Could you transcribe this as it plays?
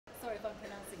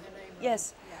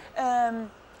Yes.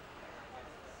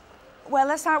 Well,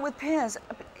 let's start with Piers.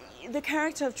 The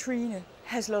character of Trine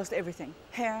has lost everything: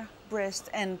 hair, breast,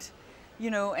 and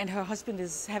and her husband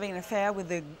is having an affair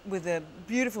with a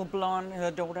beautiful blonde, her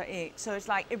daughter 8. So it's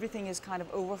like everything is kind of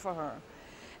over for her,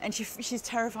 and she's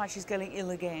terrified she's getting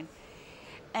ill again.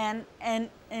 And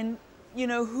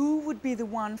who would be the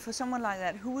one for someone like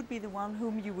that? Who would be the one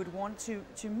whom you would want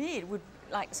to meet? Would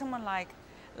like someone like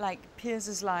Piers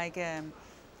is like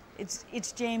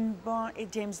it's James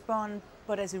Bond,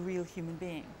 but as a real human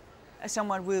being, as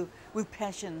someone with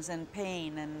passions and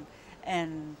pain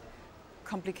and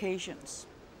complications.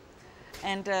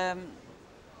 And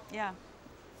yeah,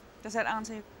 does that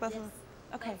answer both? Yes,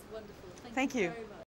 Okay. that's wonderful. Thank you. Very much.